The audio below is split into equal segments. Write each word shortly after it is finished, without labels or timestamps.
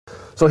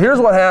So here's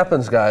what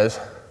happens, guys.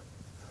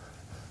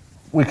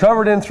 We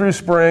covered in through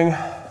spring,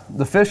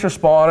 the fish are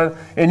spawning,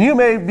 and you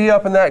may be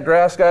up in that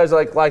grass, guys,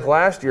 like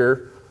last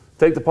year.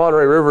 Take the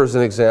Ponderay River as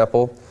an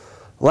example.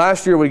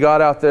 Last year we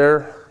got out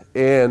there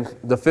and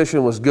the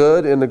fishing was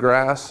good in the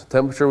grass,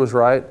 temperature was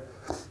right.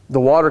 The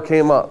water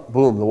came up,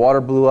 boom, the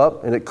water blew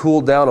up and it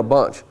cooled down a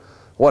bunch.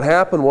 What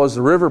happened was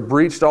the river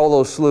breached all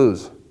those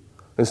sloughs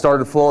and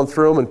started flowing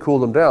through them and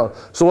cooled them down.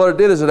 So what it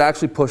did is it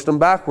actually pushed them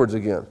backwards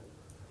again.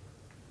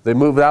 They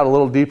moved out a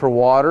little deeper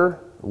water,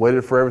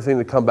 waited for everything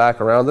to come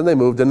back around, then they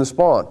moved in to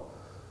spawn.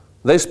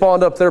 They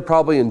spawned up there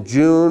probably in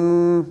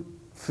June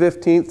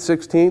 15th,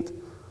 16th,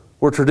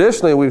 where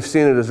traditionally we've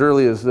seen it as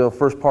early as the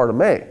first part of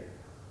May.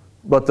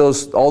 But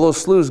all those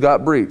sloughs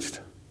got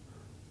breached.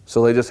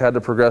 So they just had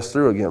to progress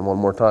through again one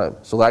more time.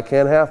 So that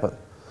can happen.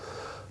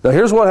 Now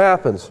here's what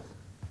happens.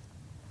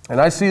 And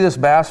I see this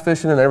bass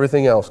fishing and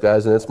everything else,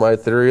 guys, and it's my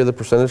theory of the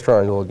percentage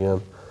triangle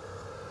again.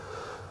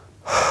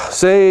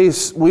 Say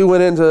we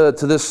went into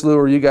this slough,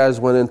 or you guys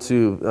went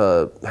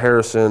into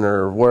Harrison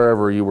or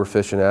wherever you were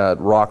fishing at,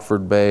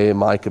 Rockford Bay,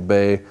 Micah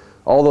Bay.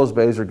 All those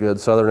bays are good.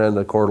 Southern end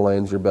of Coeur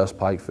d'Alene's your best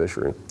pike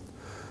fishery.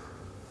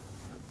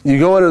 You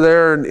go into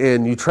there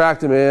and you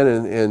tracked them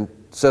in, and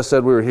Seth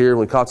said we were here and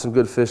we caught some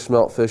good fish,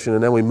 smelt fishing,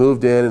 and then we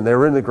moved in and they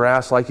were in the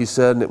grass like he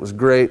said, and it was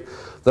great.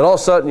 Then all of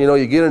a sudden,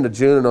 you get into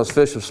June and those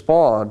fish have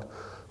spawned.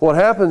 What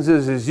happens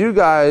is you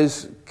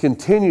guys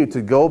continue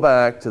to go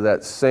back to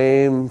that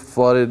same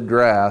flooded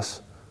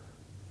grass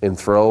and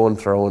throw and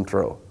throw and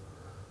throw.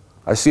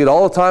 I see it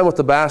all the time with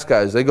the bass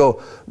guys. They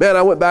go, man,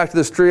 I went back to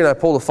this tree and I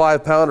pulled a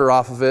 5-pounder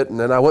off of it, and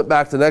then I went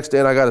back the next day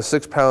and I got a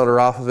 6-pounder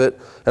off of it,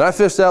 and I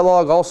fished that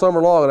log all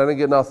summer long and I didn't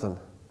get nothing.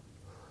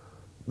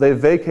 They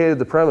vacated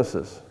the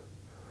premises.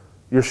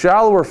 Your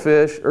shallower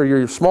fish, or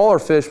your smaller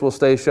fish, will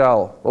stay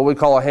shallow, what we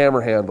call a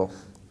hammer handle,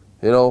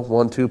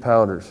 1-2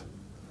 pounders.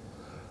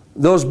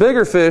 Those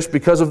bigger fish,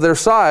 because of their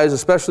size,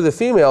 especially the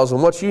females,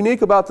 and what's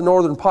unique about the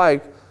Northern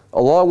Pike,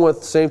 along with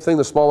the same thing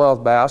the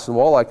smallmouth bass and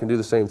walleye can do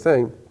the same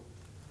thing,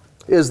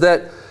 is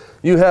that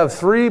you have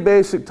 3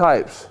 basic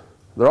types.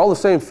 They're all the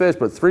same fish,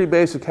 but 3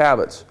 basic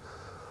habits.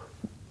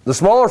 The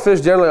smaller fish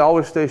generally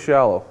always stay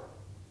shallow.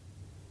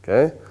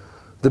 Okay?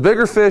 The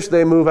bigger fish,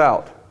 they move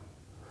out.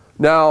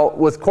 Now,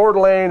 with Coeur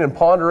d'Alene and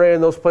Ponderay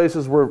and those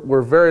places,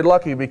 we're very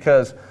lucky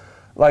because,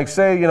 like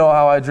say,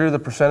 how I drew the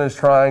percentage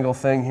triangle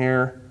thing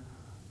here.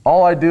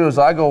 All I do is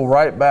I go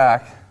right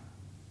back.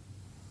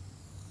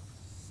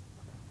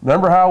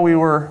 Remember how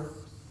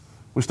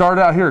we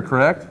started out here,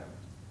 correct?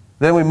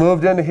 Then we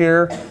moved into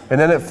here, and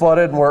then it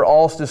flooded, and we're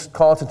all just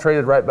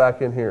concentrated right back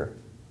in here.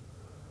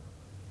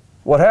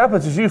 What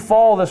happens is you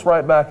follow this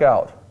right back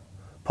out.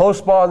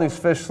 Post-spawn, these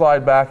fish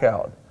slide back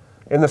out.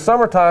 In the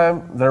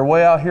summertime, they're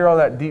way out here on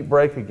that deep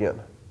break again.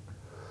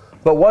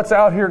 But what's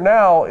out here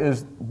now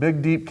is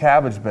big, deep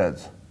cabbage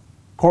beds.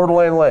 Coeur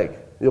d'Alene Lake.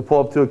 You'll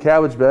pull up to a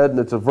cabbage bed, and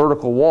it's a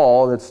vertical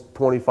wall, and it's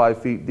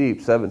 25 feet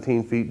deep,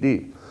 17 feet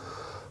deep.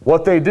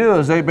 What they do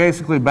is they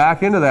basically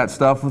back into that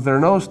stuff with their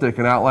nose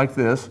sticking out like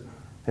this,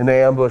 and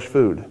they ambush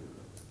food.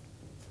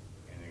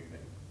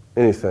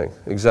 Anything,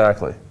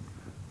 exactly.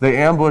 They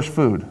ambush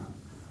food.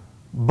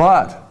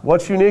 But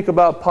what's unique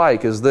about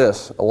pike is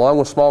this, along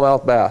with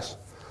smallmouth bass.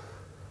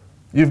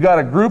 You've got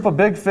a group of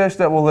big fish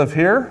that will live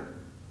here.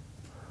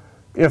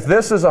 If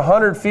this is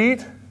 100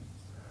 feet,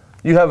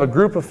 you have a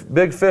group of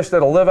big fish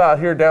that will live out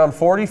here down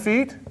 40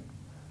 feet.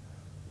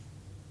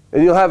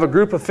 And you'll have a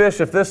group of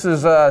fish, if this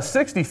is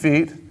 60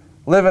 feet,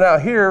 living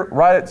out here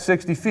right at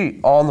 60 feet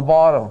on the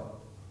bottom.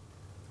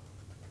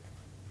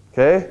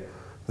 Okay?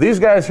 These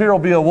guys here will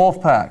be a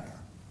wolf pack,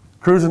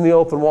 cruising the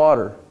open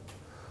water.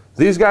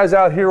 These guys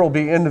out here will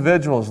be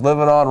individuals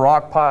living on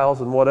rock piles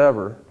and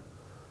whatever.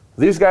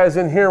 These guys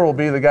in here will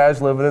be the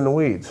guys living in the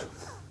weeds.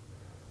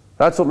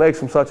 That's what makes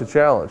them such a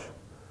challenge.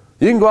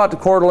 You can go out to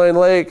Coeur d'Alene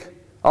Lake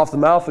off the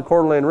mouth of the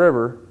Coeur d'Alene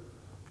River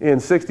in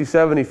 60,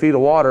 70 feet of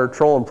water,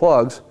 trolling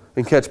plugs,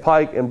 and catch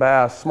pike and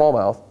bass,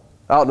 smallmouth,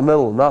 out in the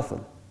middle of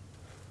nothing.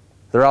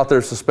 They're out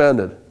there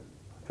suspended.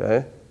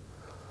 Okay?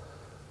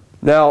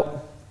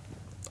 Now,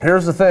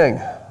 here's the thing,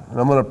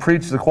 and I'm going to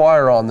preach the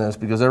choir on this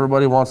because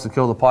everybody wants to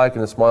kill the pike,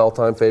 and it's my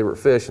all-time favorite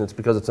fish, and it's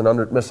because it's a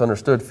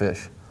misunderstood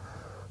fish.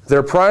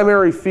 Their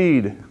primary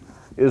feed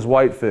is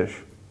whitefish.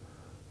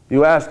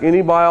 You ask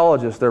any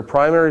biologist, their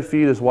primary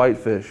feed is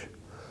whitefish.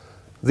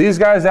 These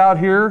guys out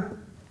here,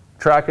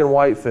 tracking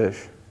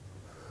whitefish.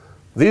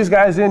 These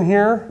guys in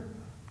here,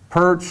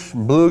 perch,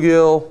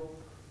 bluegill,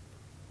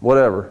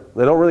 whatever.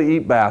 They don't really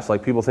eat bass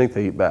like people think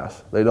they eat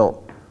bass. They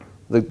don't.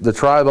 The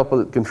tribe up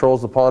that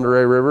controls the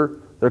Ponderay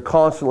River, they're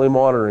constantly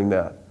monitoring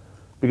that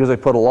because they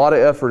put a lot of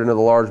effort into the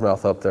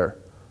largemouth up there.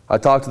 I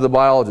talk to the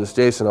biologist,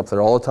 Jason, up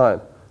there all the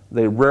time.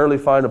 They rarely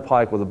find a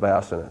pike with a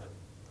bass in it.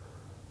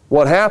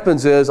 What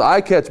happens is I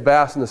catch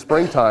bass in the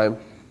springtime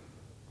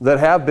that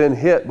have been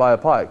hit by a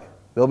pike.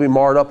 They'll be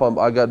marred up.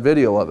 I got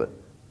video of it.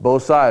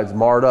 Both sides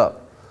marred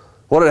up.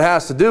 What it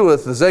has to do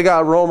with is they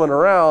got roaming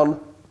around,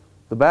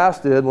 the bass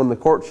did, when the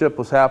courtship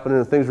was happening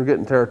and things were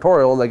getting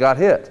territorial, and they got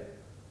hit.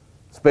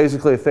 It's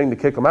basically a thing to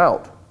kick them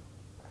out.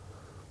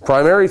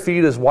 Primary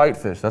feed is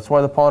whitefish. That's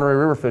why the Ponderay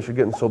River fish are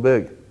getting so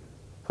big,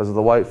 because of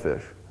the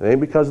whitefish. It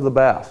ain't because of the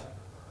bass.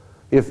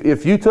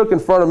 If you took in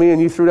front of me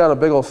and you threw down a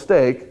big old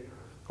steak,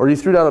 or you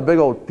threw down a big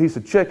old piece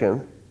of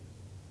chicken,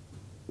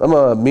 I'm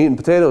a meat and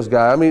potatoes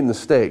guy, I'm eating the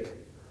steak.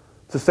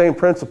 It's the same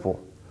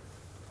principle.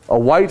 A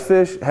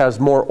whitefish has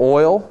more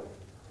oil.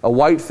 A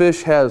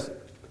whitefish has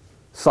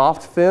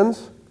soft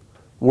fins,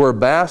 where a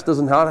bass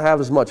doesn't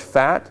have as much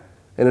fat,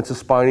 and it's a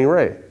spiny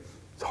ray.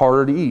 It's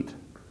harder to eat.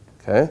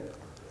 Okay?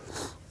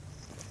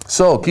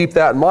 So keep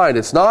that in mind.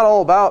 It's not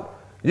all about,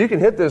 you can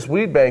hit this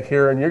weed bank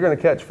here and you're going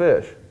to catch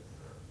fish.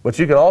 But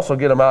you can also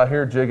get them out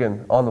here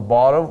jigging on the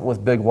bottom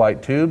with big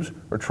white tubes,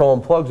 or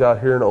trolling plugs out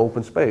here in an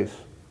open space.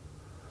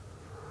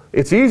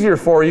 It's easier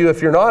for you,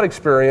 if you're not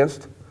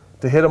experienced,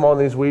 to hit them on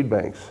these weed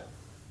banks,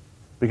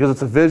 because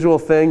it's a visual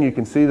thing. You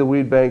can see the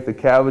weed bank, the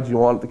cabbage, you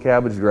want the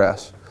cabbage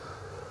grass.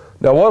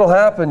 Now what will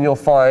happen, you'll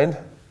find,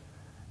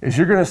 is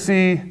you're going to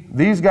see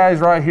these guys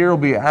right here will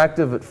be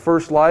active at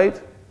first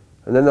light,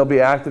 and then they'll be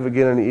active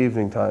again in the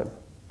evening time.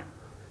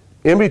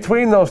 In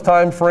between those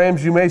time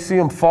frames, you may see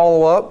them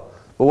follow up,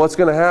 but what's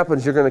going to happen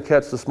is you're going to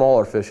catch the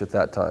smaller fish at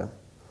that time.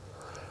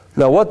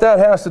 Now what that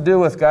has to do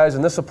with, guys,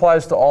 and this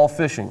applies to all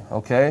fishing,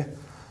 okay?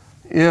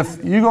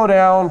 If you go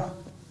down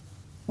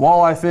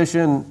walleye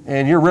fishing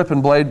and you're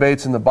ripping blade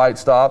baits and the bite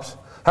stops,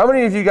 how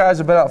many of you guys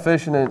have been out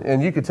fishing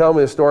and you could tell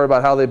me a story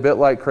about how they bit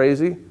like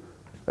crazy and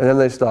then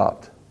they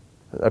stopped?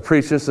 I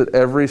preach this at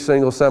every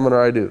single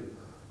seminar I do,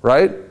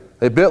 right?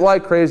 They bit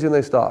like crazy and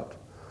they stopped.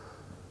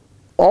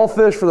 All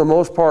fish, for the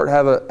most part,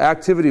 have an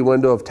activity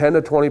window of 10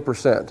 to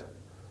 20%.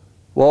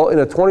 Well, in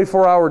a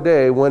 24-hour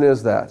day, when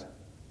is that?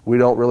 We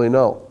don't really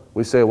know.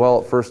 We say,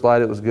 well, at first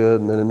light it was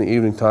good, and then in the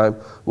evening time,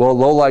 well,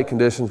 low light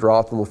conditions are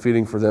optimal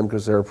feeding for them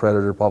because they're a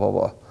predator, blah, blah,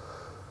 blah.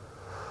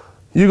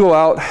 You go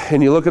out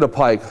and you look at a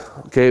pike.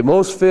 Okay,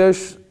 most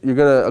fish, you're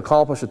going to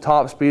accomplish a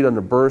top speed on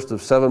a burst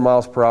of 7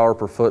 miles per hour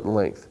per foot in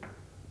length.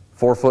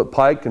 4-foot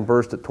pike can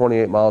burst at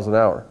 28 miles an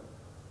hour.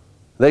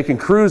 They can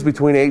cruise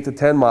between 8 to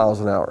 10 miles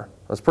an hour.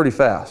 That's pretty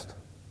fast.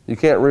 You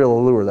can't reel a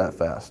lure that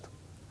fast,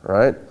 all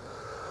right?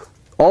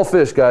 All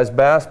fish, guys,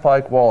 bass,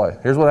 pike,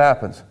 walleye. Here's what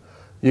happens.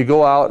 You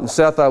go out, and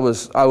Seth, I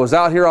was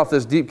out here off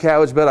this deep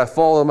cabbage bed. I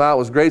followed them out. It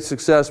was great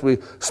success. We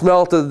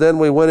smelted, then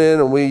we went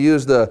in and we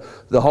used the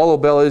hollow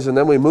bellies, and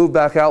then we moved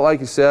back out, like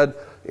you said.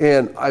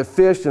 And I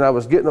fished, and I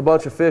was getting a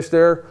bunch of fish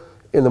there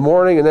in the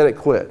morning, and then it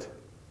quit.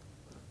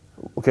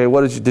 Okay,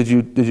 what did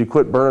you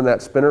quit burning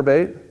that spinner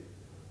bait?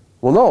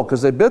 Well, no,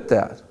 because they bit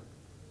that.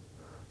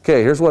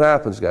 Okay, here's what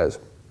happens, guys.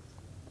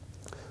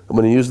 I'm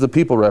going to use the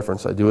people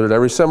reference. I do it at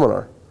every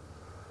seminar.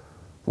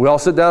 We all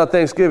sit down at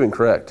Thanksgiving,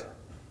 correct?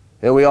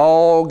 And we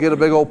all get a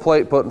big old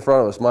plate put in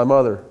front of us. My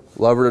mother,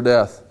 love her to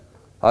death.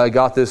 I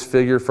got this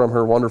figure from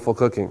her wonderful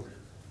cooking.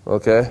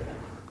 Okay?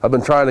 I've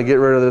been trying to get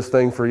rid of this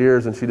thing for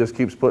years, and she just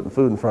keeps putting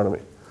food in front of me.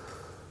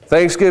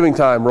 Thanksgiving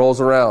time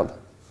rolls around.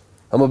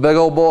 I'm a big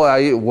old boy.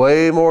 I eat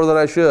way more than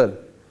I should.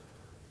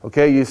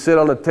 Okay, you sit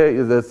on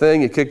the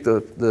thing, you kick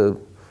the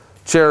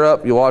chair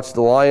up, you watch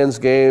the Lions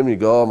game, you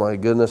go, oh my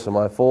goodness, am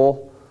I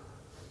full?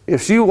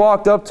 If she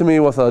walked up to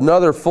me with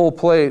another full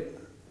plate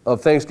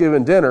of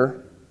Thanksgiving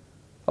dinner,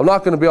 I'm not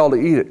going to be able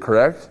to eat it,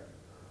 correct?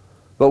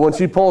 But when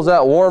she pulls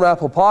that warm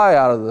apple pie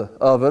out of the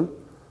oven,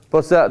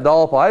 puts that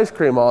dollop of ice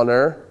cream on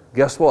there,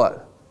 guess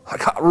what? I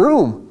got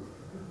room.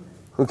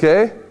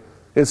 Okay?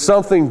 It's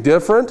something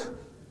different.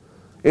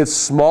 It's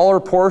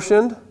smaller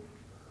portioned.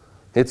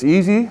 It's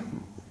easy.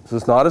 So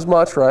it's not as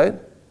much, right?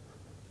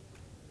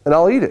 And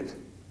I'll eat it.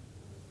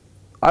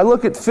 I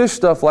look at fish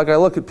stuff like I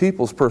look at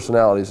people's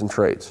personalities and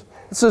traits.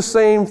 It's the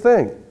same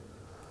thing.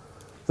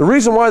 The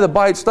reason why the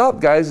bite stopped,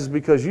 guys, is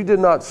because you did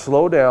not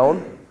slow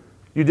down.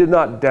 You did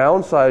not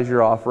downsize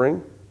your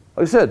offering.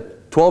 Like I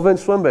said, 12-inch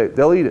swim bait.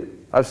 They'll eat it.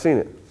 I've seen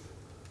it.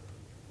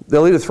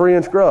 They'll eat a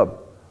 3-inch grub.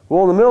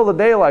 Well, in the middle of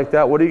the day like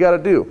that, what do you got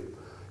to do?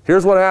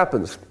 Here's what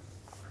happens.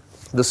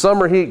 The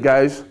summer heat,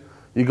 guys,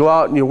 you go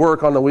out and you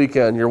work on the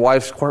weekend. Your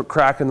wife's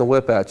cracking the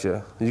whip at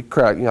you. You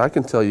crack. I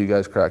can tell you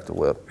guys crack the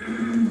whip.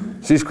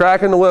 She's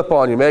cracking the whip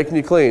on you, making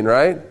you clean,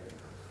 right?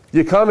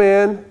 You come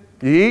in,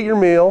 you eat your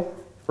meal,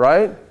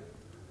 right?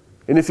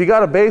 And if you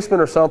got a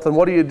basement or something,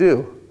 what do you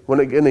do?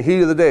 In the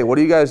heat of the day, what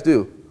do you guys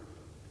do?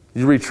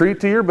 You retreat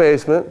to your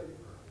basement,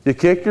 you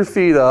kick your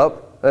feet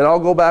up, and I'll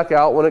go back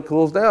out when it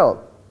cools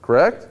down,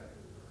 correct?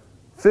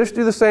 Fish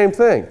do the same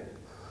thing.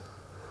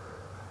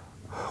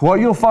 What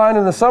you'll find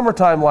in the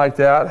summertime like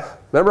that,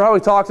 remember how we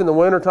talked in the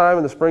wintertime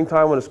and the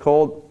springtime when it's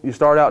cold, you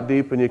start out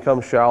deep and you come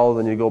shallow,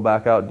 then you go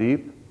back out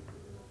deep?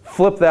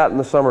 Flip that in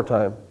the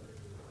summertime.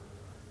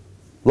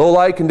 Low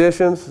light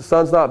conditions, the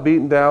sun's not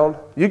beating down.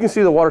 You can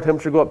see the water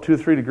temperature go up 2 or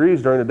 3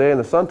 degrees during the day in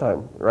the sun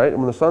time, right?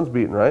 When the sun's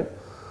beating, right?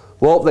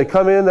 Well, they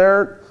come in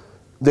there,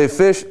 they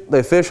fish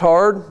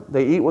hard,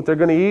 they eat what they're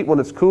going to eat when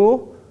it's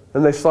cool,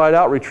 and they slide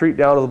out, retreat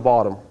down to the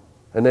bottom,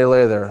 and they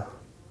lay there.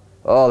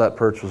 Oh, that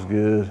perch was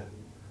good.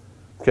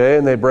 Okay,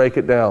 and they break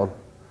it down.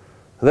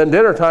 And then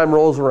dinner time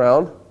rolls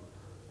around.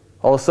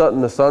 All of a sudden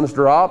the sun's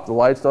dropped, the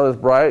light's not as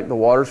bright, the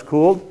water's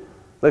cooled.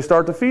 They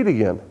start to feed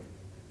again.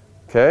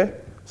 Okay?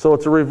 So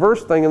it's a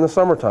reverse thing in the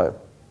summertime.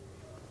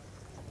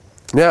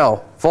 Now,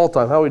 fall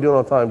time. How are we doing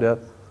on time, Dad?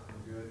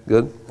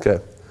 Good?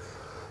 Okay.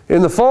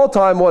 In the fall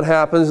time, what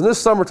happens, in this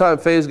summertime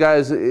phase,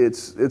 guys,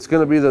 it's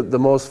going to be the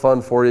most fun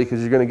for you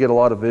because you're going to get a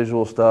lot of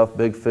visual stuff,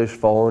 big fish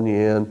following you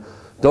in.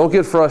 Don't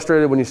get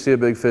frustrated when you see a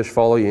big fish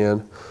follow you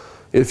in.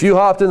 If you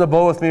hopped in the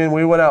boat with me and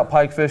we went out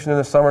pike fishing in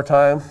the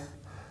summertime,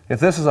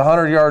 if this is a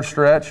 100-yard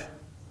stretch,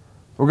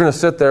 we're going to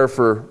sit there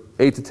for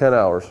 8 to 10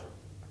 hours.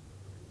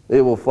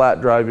 It will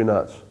flat drive you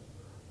nuts.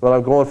 But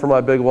I'm going for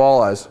my big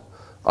walleyes.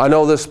 I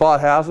know this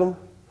spot has them.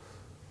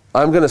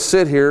 I'm going to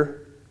sit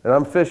here and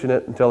I'm fishing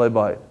it until they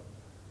bite.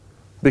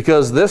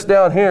 Because this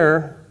down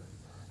here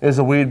is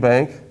a weed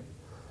bank.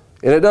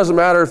 And it doesn't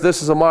matter if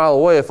this is a mile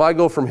away. If I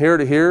go from here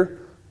to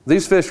here,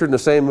 these fish are in the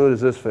same mood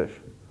as this fish.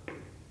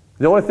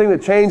 The only thing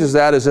that changes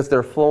that is if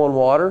they're flowing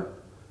water,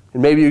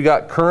 and maybe you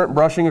got current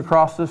brushing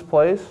across this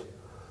place,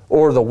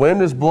 or the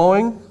wind is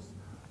blowing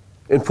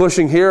and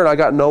pushing here and I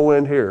got no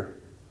wind here.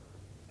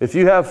 If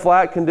you have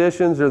flat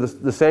conditions or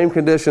the same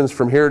conditions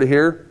from here to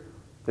here,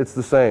 it's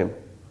the same.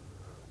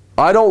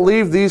 I don't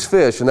leave these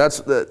fish, and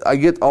I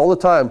get all the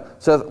time,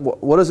 Seth,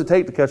 what does it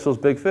take to catch those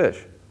big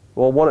fish?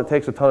 Well, one, it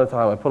takes a ton of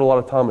time. I put a lot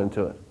of time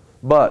into it.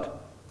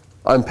 But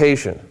I'm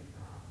patient.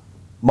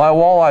 My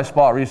walleye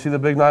spot, where you see the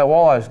big night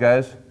walleyes,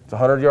 guys, it's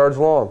 100 yards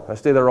long. I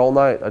stay there all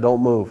night. I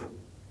don't move.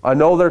 I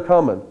know they're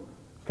coming.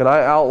 Can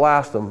I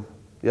outlast them?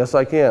 Yes,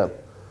 I can.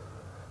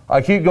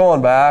 I keep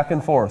going back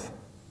and forth.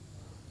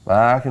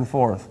 Back and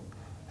forth.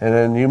 And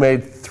then you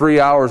made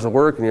 3 hours of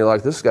work and you're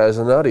like, this guy's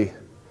a nutty.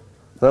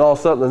 Then all of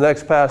a sudden the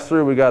next pass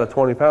through we got a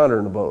 20-pounder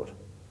in the boat.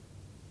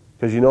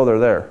 Because you know they're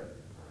there.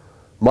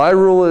 My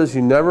rule is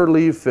you never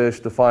leave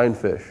fish to find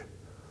fish.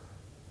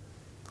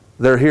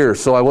 They're here.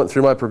 So I went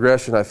through my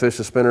progression. I fished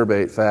a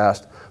spinnerbait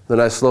fast.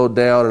 Then I slowed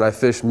down and I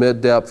fished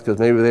mid-depth because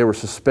maybe they were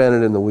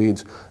suspended in the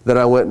weeds. Then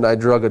I went and I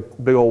drug a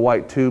big old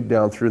white tube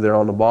down through there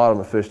on the bottom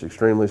and fished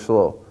extremely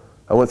slow.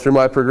 I went through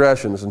my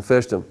progressions and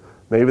fished them.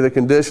 Maybe the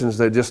conditions,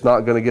 they're just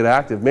not going to get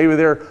active. Maybe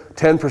their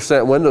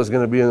 10% window is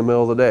going to be in the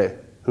middle of the day.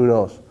 Who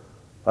knows?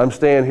 I'm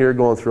staying here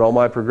going through all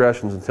my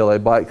progressions until they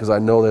bite because I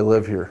know they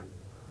live here.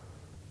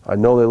 I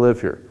know they live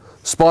here.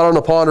 Spot on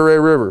the Pend Oreille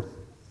River.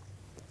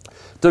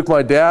 Took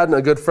my dad and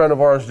a good friend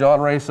of ours,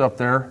 John Race, up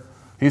there.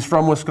 He's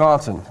from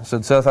Wisconsin. I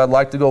said, Seth, I'd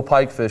like to go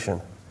pike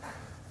fishing.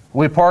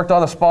 We parked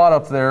on a spot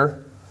up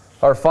there.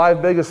 Our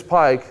 5 biggest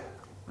pike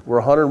were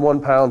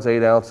 101 pounds,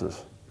 8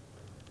 ounces.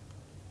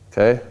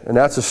 Okay? And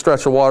that's a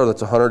stretch of water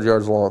that's 100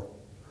 yards long.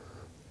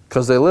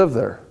 Because they live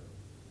there.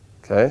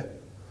 Okay?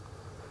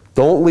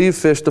 Don't leave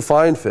fish to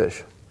find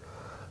fish.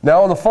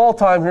 Now in the fall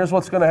time, here's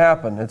what's going to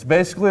happen. It's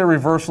basically a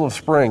reversal of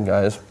spring,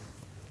 guys.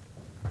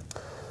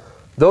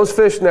 Those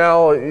fish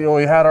now, you know,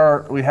 we had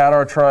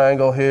our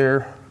triangle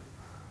here,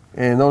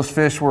 and those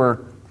fish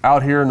were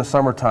out here in the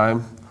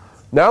summertime.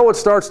 Now what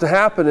starts to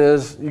happen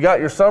is you got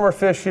your summer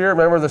fish here.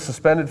 Remember the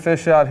suspended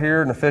fish out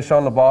here and the fish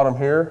on the bottom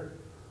here?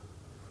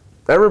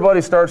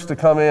 Everybody starts to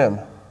come in.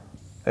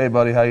 Hey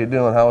buddy, how you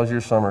doing? How was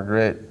your summer?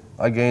 Great.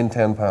 I gained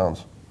 10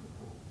 pounds.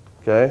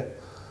 Okay?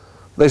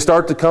 They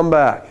start to come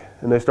back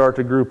and they start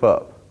to group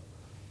up.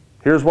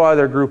 Here's why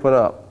they're grouping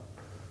up.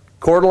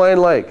 Coeur d'Alene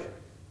Lake,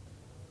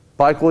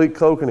 pike will eat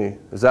kokanee.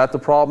 Is that the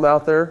problem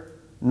out there?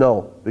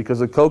 No, because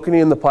the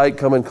kokanee and the pike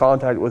come in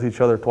contact with each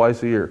other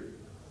twice a year.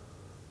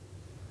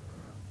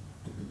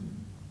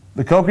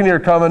 The kokanee are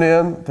coming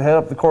in to head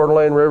up the Coeur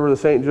d'Alene River, the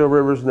St. Joe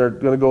Rivers, and they're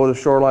going to go to the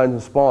shorelines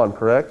and spawn,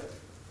 correct?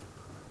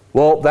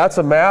 Well, that's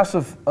a mass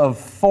of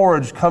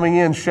forage coming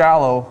in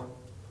shallow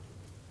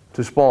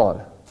to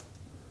spawn.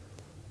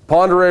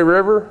 Pend Oreille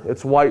River,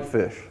 it's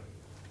whitefish.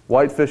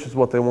 Whitefish is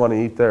what they want to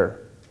eat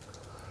there.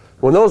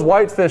 When those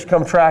whitefish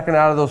come tracking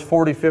out of those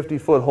 40,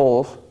 50-foot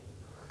holes,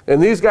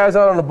 and these guys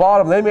out on the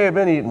bottom, they may have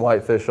been eating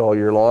whitefish all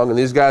year long, and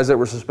these guys that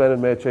were suspended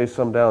may have chased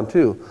some down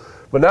too.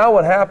 But now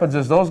what happens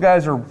is those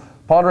guys are,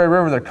 Pend Oreille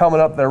River, they're coming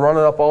up, they're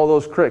running up all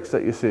those creeks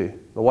that you see,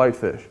 the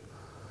whitefish.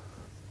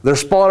 They're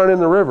spawning in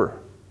the river.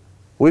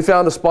 We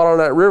found a spot on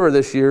that river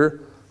this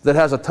year that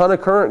has a ton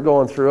of current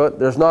going through it.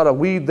 There's not a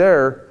weed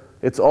there.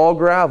 It's all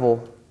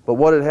gravel. But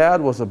what it had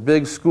was a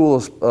big school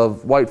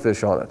of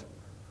whitefish on it.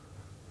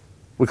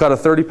 We caught a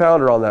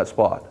 30-pounder on that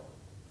spot.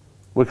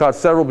 We caught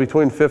several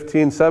between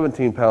 15,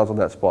 17 pounds on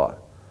that spot.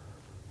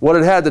 What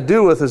it had to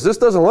do with is this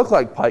doesn't look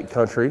like pike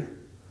country,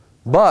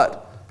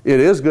 but it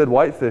is good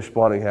whitefish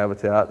spawning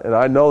habitat, and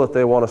I know that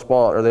they want to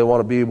spawn, or they want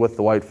to be with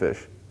the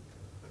whitefish.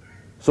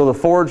 So the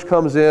forage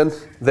comes in,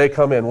 they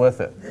come in with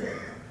it.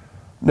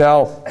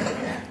 Now,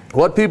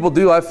 what people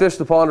do, I fished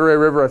the Pend Oreille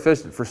River, I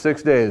fished it for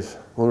 6 days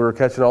when we were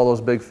catching all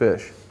those big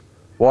fish.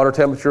 Water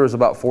temperature was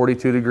about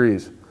 42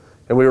 degrees.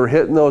 And we were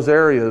hitting those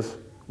areas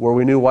where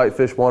we knew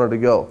whitefish wanted to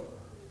go,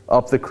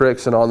 up the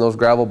creeks and on those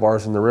gravel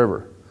bars in the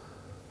river.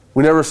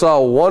 We never saw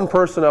one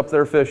person up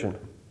there fishing.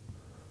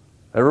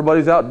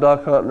 Everybody's out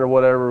duck hunting or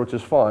whatever, which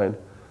is fine.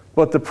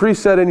 But the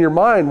preset in your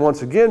mind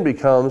once again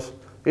becomes,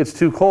 it's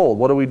too cold.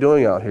 What are we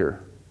doing out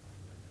here?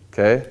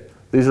 Okay?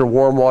 These are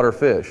warm water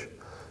fish.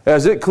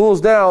 As it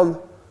cools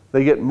down,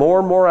 they get more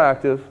and more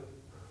active.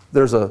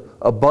 there's an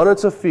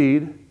abundance of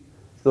feed.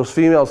 Those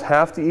females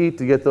have to eat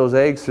to get those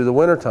eggs through the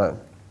wintertime.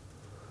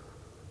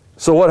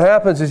 So what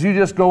happens is you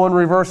just go in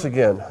reverse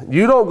again.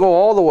 You don't go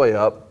all the way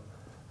up.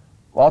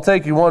 I'll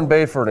take you one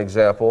bay for an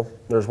example.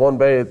 There's one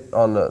bay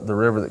on the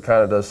river that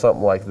kind of does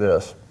something like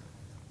this.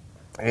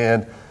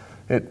 And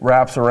it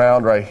wraps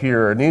around right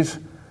here. And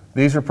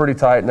these are pretty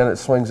tight, and then it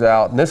swings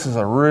out. And this is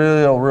a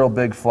real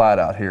big flat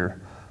out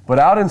here. But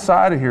out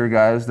inside of here,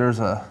 guys, there's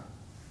about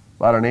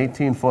an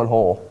 18-foot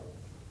hole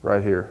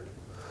right here.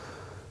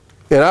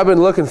 And I've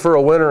been looking for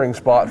a wintering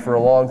spot for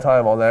a long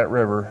time on that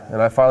river, and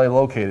I finally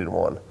located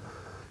one.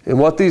 And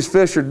what these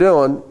fish are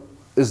doing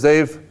is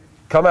they've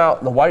come out,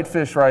 and the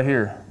whitefish right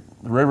here,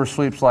 the river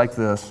sweeps like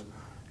this,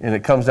 and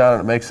it comes down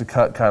and it makes a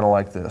cut kind of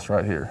like this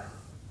right here.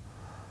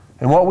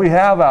 And what we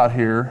have out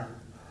here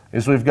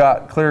is we've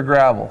got clear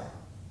gravel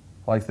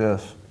like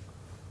this.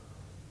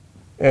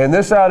 And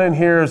this out in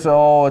here is,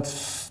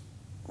 it's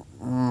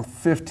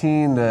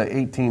 15 to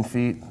 18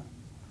 feet.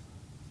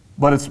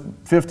 But it's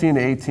 15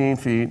 to 18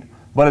 feet.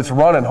 But it's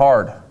running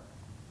hard.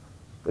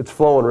 It's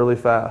flowing really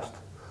fast.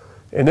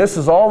 And this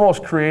is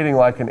almost creating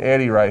like an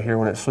eddy right here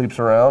when it sweeps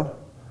around.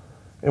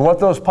 And what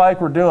those pike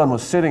were doing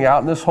was sitting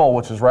out in this hole,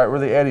 which is right where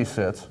the eddy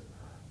sits.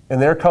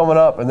 And they're coming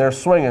up and they're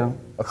swinging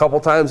a couple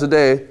times a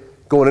day,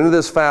 going into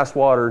this fast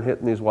water and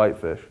hitting these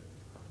whitefish.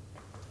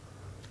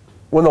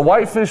 When the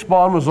whitefish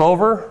spawn was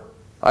over,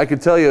 I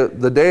could tell you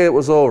the day it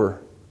was over,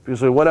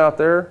 because we went out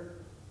there,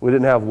 we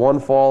didn't have one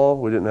follow,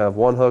 we didn't have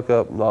one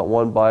hookup, not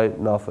one bite,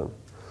 nothing.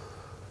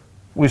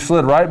 We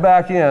slid right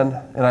back in,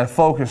 and I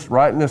focused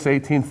right in this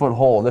 18-foot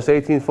hole. And this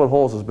 18-foot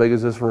hole is as big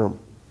as this room.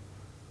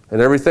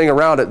 And everything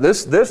around it.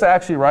 This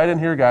actually right in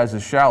here, guys,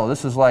 is shallow.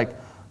 This is like,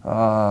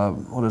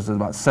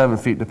 about 7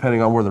 feet,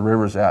 depending on where the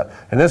river's at.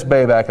 And this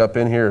bay back up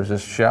in here is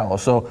just shallow.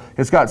 So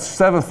it's got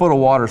 7 foot of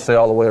water, say,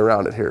 all the way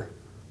around it here.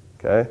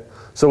 Okay?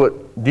 So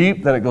it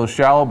deep, then it goes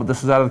shallow, but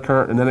this is out of the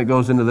current, and then it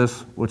goes into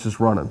this, which is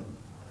running.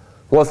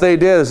 What they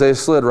did is they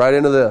slid right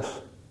into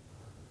this.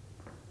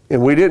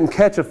 And we didn't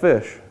catch a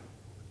fish.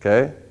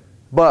 Okay?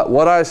 But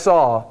what I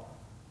saw,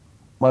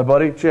 my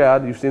buddy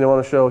Chad, you've seen him on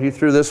a show, he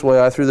threw this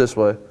way, I threw this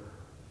way.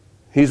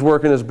 He's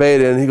working his bait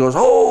in, and he goes,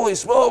 holy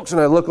smokes,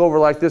 and I look over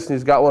like this, and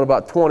he's got one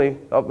about 20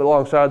 up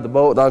alongside the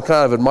boat, and I'm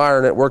kind of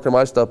admiring it, working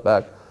my stuff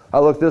back. I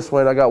look this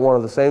way, and I got one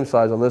of the same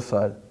size on this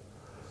side.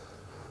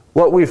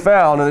 What we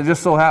found, and it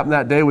just so happened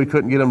that day we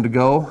couldn't get them to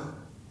go,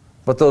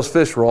 but those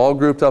fish were all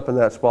grouped up in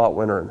that spot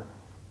wintering.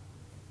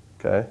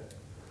 Okay?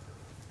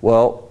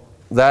 Well,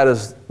 that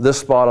is this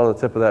spot on the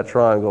tip of that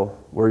triangle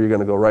where you're going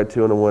to go right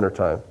to in the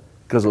wintertime,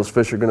 because those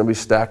fish are going to be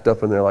stacked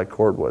up in there like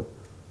cordwood.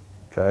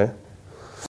 Okay?